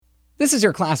This is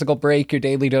your Classical Break, your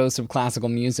daily dose of classical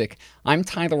music. I'm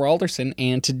Tyler Alderson,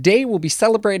 and today we'll be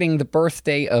celebrating the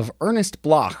birthday of Ernest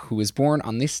Bloch, who was born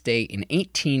on this day in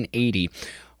 1880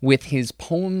 with his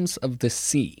Poems of the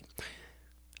Sea.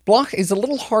 Bloch is a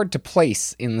little hard to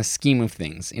place in the scheme of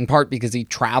things, in part because he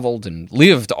traveled and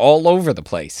lived all over the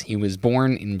place. He was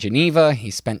born in Geneva, he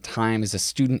spent time as a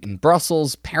student in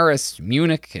Brussels, Paris,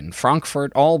 Munich, and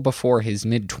Frankfurt, all before his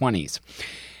mid-20s.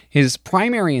 His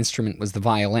primary instrument was the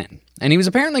violin, and he was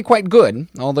apparently quite good,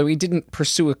 although he didn't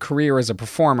pursue a career as a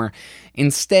performer.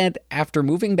 Instead, after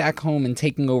moving back home and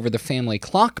taking over the family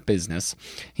clock business,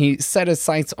 he set his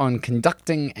sights on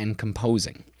conducting and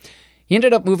composing. He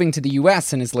ended up moving to the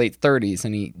U.S. in his late 30s,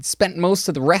 and he spent most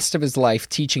of the rest of his life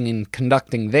teaching and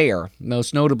conducting there,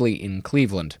 most notably in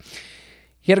Cleveland.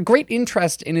 He had a great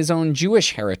interest in his own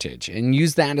Jewish heritage and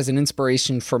used that as an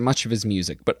inspiration for much of his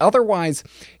music, but otherwise,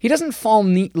 he doesn't fall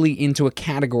neatly into a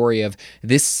category of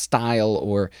this style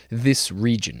or this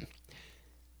region.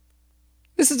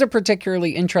 This is a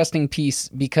particularly interesting piece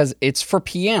because it's for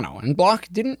piano, and Bloch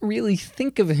didn't really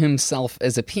think of himself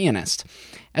as a pianist.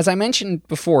 As I mentioned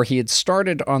before, he had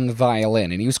started on the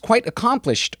violin, and he was quite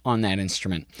accomplished on that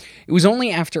instrument. It was only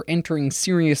after entering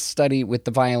serious study with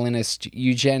the violinist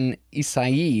Eugène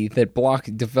Ysaÿe that Bloch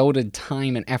devoted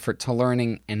time and effort to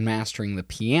learning and mastering the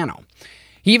piano.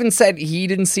 He even said he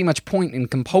didn't see much point in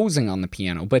composing on the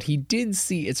piano, but he did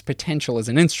see its potential as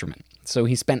an instrument, so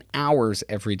he spent hours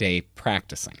every day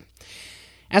practicing.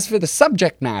 As for the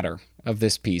subject matter of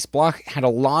this piece, Bloch had a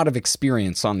lot of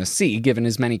experience on the sea, given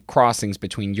his many crossings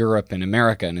between Europe and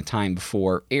America in a time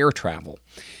before air travel.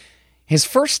 His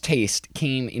first taste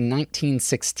came in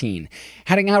 1916,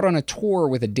 heading out on a tour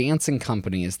with a dancing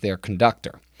company as their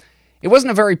conductor. It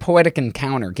wasn't a very poetic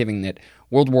encounter, given that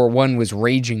World War I was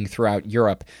raging throughout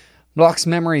Europe. Bloch's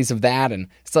memories of that and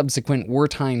subsequent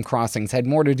wartime crossings had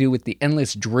more to do with the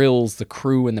endless drills the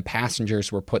crew and the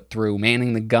passengers were put through,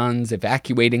 manning the guns,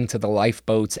 evacuating to the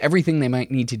lifeboats, everything they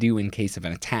might need to do in case of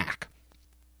an attack.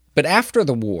 But after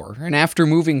the war, and after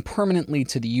moving permanently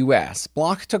to the U.S.,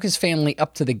 Bloch took his family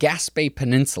up to the Gaspé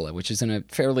Peninsula, which is in a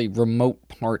fairly remote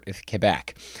part of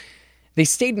Quebec. They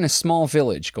stayed in a small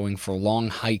village, going for long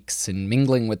hikes and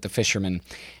mingling with the fishermen,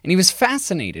 and he was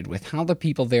fascinated with how the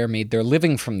people there made their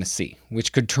living from the sea,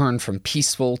 which could turn from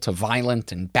peaceful to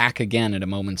violent and back again at a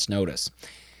moment's notice.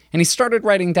 And he started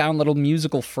writing down little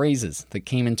musical phrases that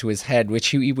came into his head, which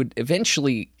he would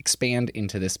eventually expand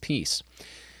into this piece.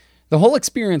 The whole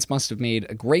experience must have made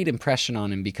a great impression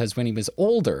on him because when he was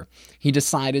older, he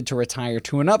decided to retire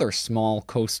to another small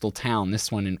coastal town, this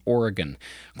one in Oregon,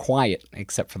 quiet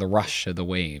except for the rush of the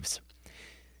waves.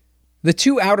 The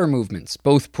two outer movements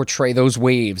both portray those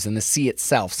waves and the sea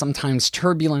itself, sometimes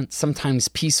turbulent, sometimes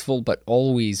peaceful, but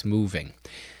always moving.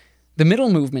 The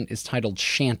middle movement is titled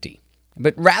Shanty,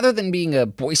 but rather than being a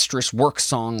boisterous work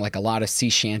song like a lot of sea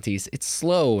shanties, it's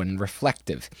slow and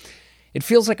reflective. It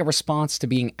feels like a response to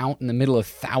being out in the middle of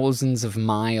thousands of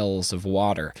miles of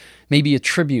water, maybe a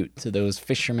tribute to those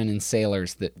fishermen and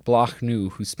sailors that Bloch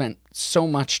knew who spent so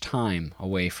much time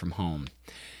away from home.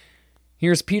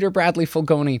 Here's Peter Bradley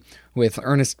Fulgoni with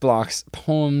Ernest Bloch's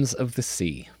Poems of the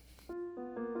Sea.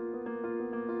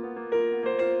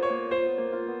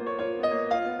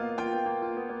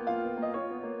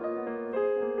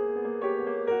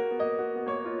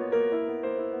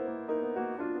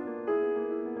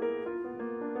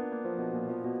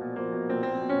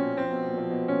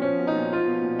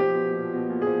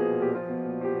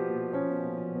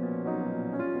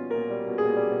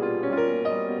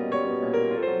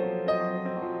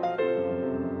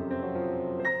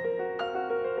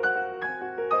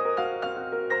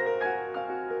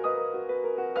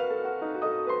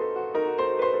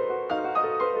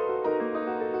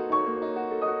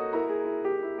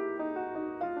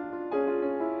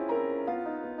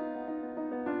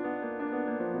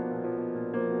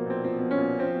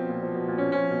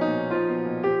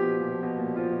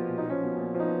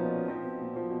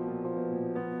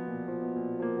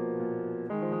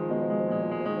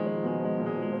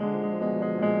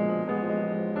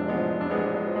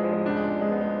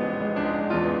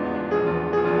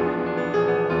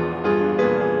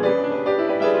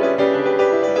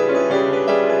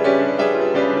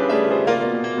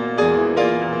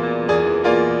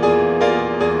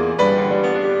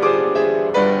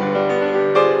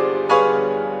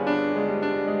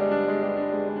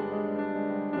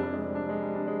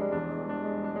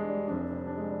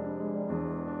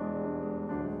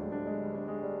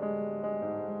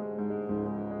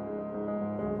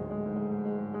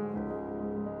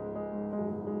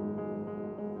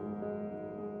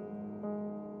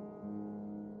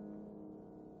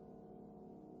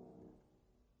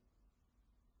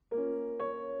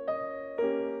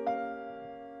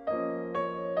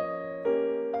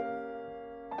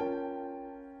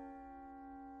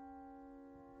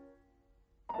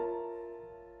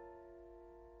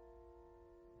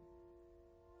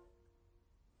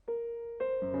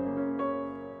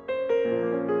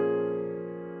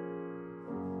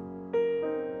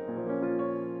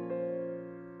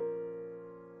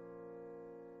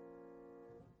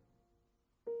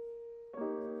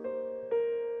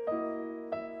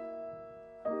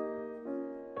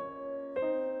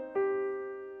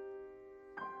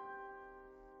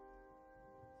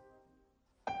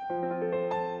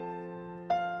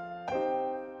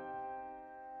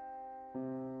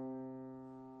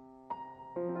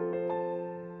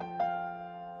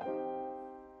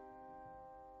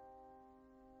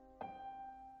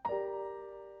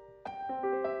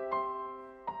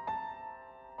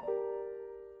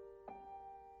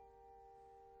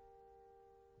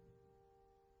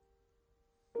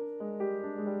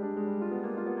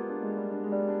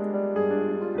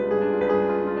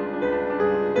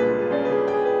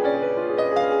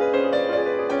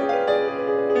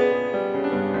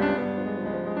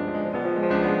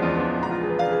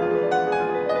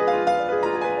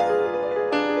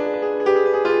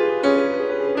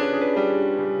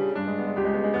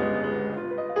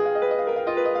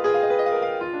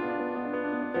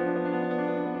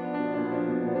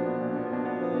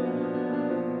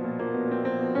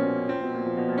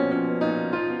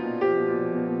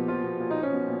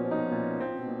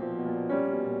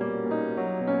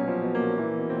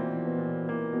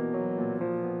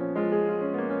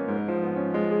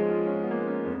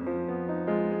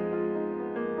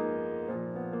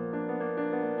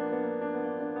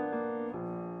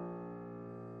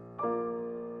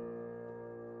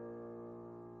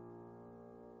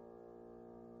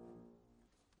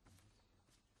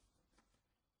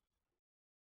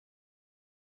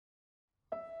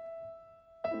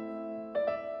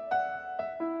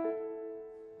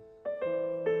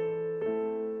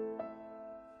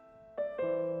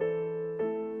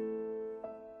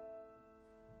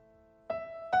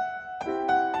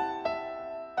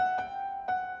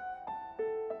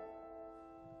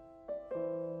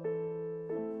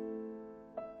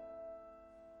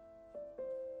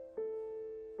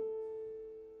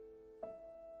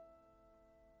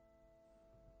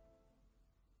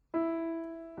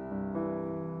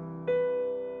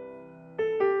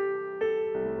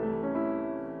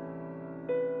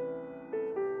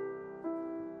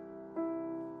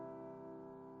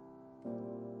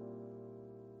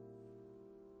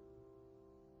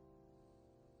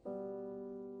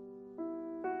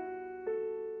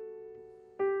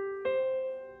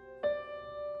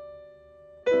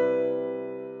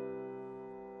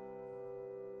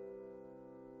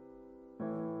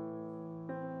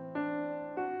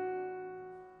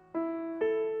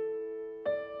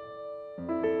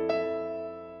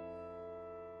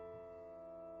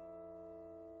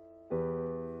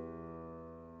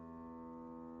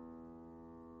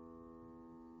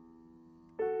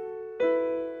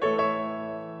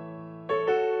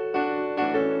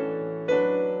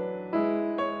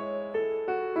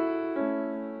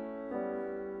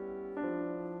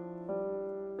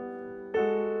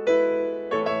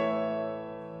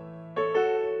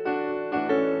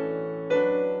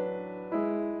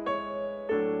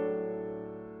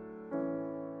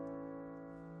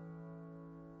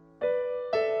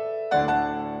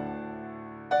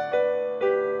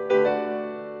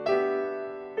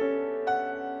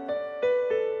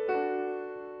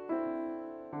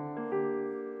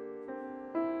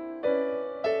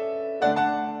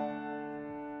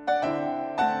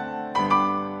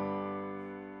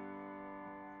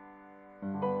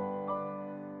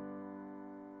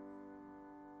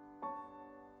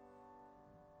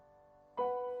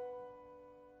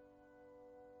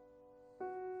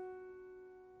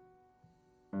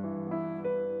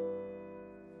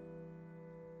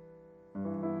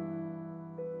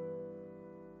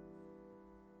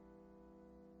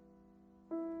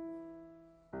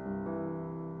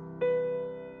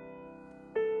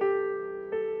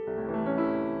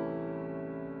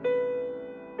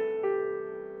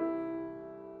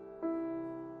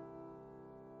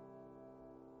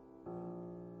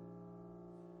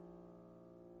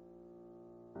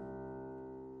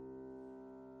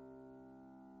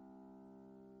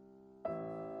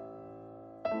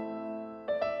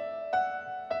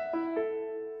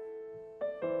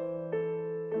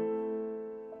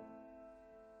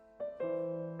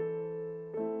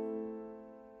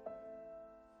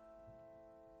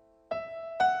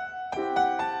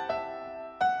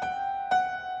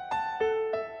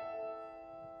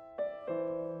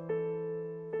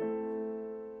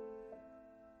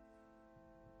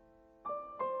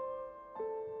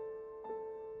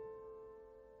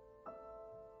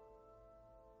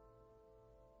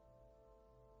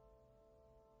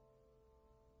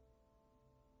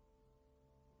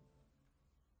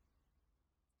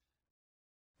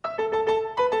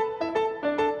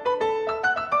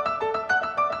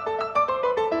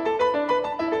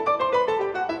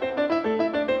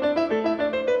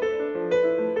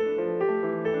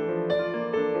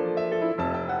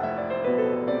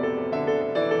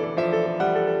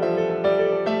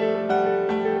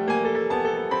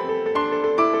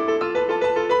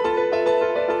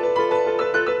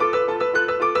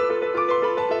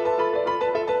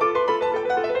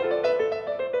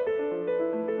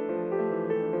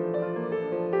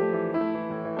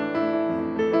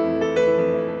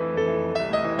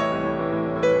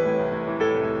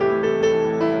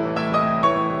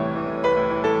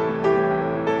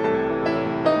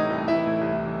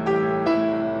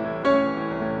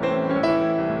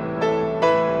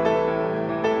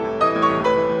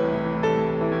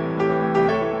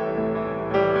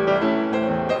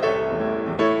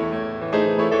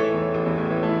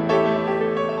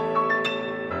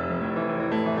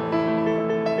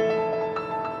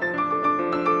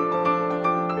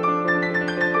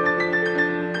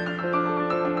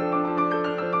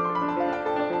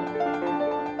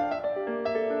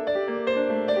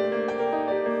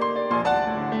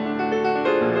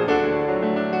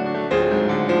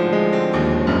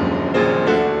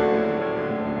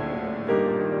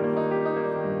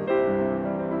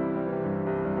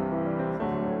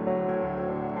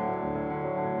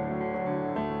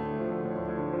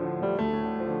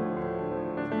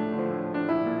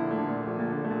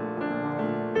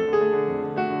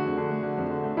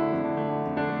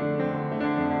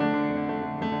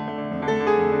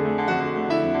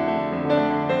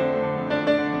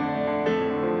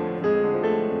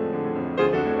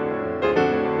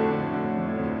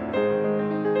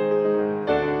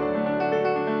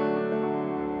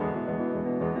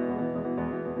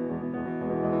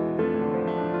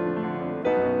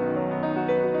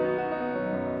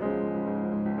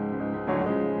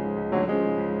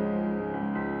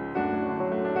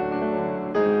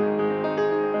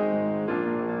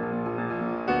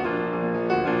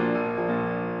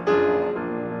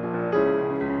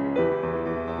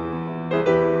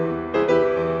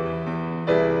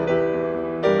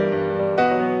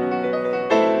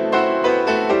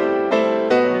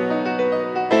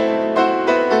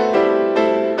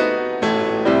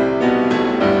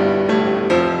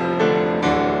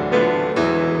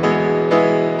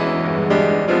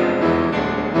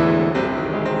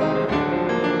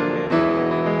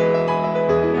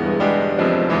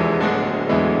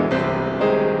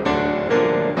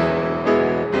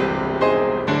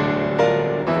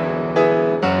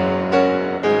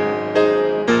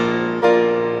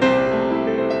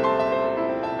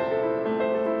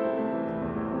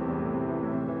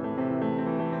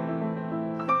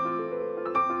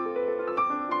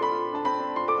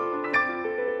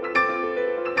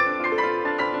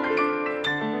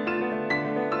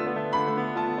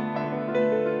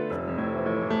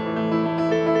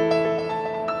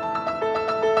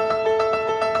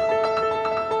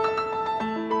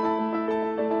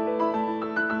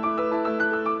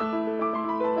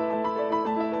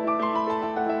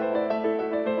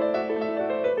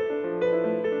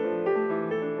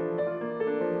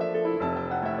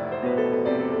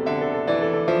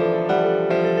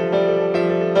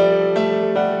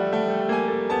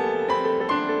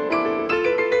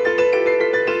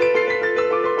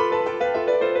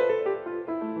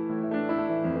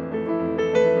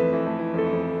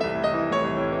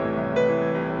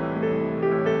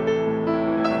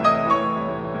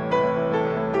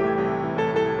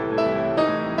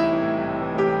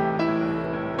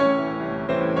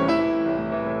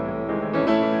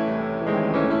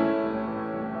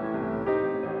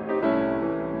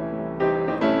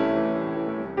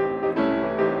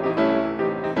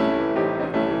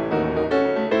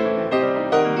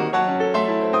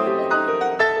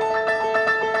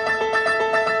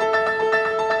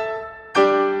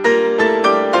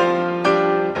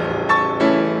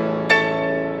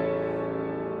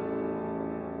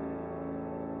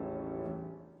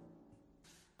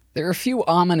 There are a few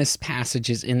ominous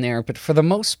passages in there, but for the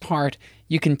most part,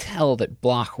 you can tell that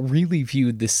Bloch really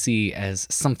viewed the sea as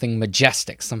something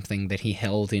majestic, something that he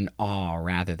held in awe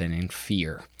rather than in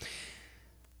fear.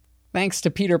 Thanks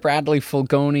to Peter Bradley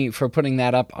Fulgoni for putting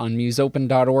that up on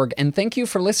museopen.org, and thank you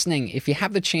for listening. If you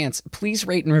have the chance, please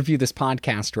rate and review this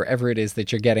podcast wherever it is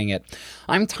that you're getting it.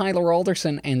 I'm Tyler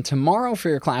Alderson, and tomorrow for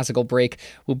your classical break,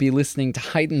 we'll be listening to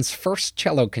Haydn's First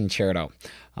Cello Concerto.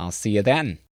 I'll see you then.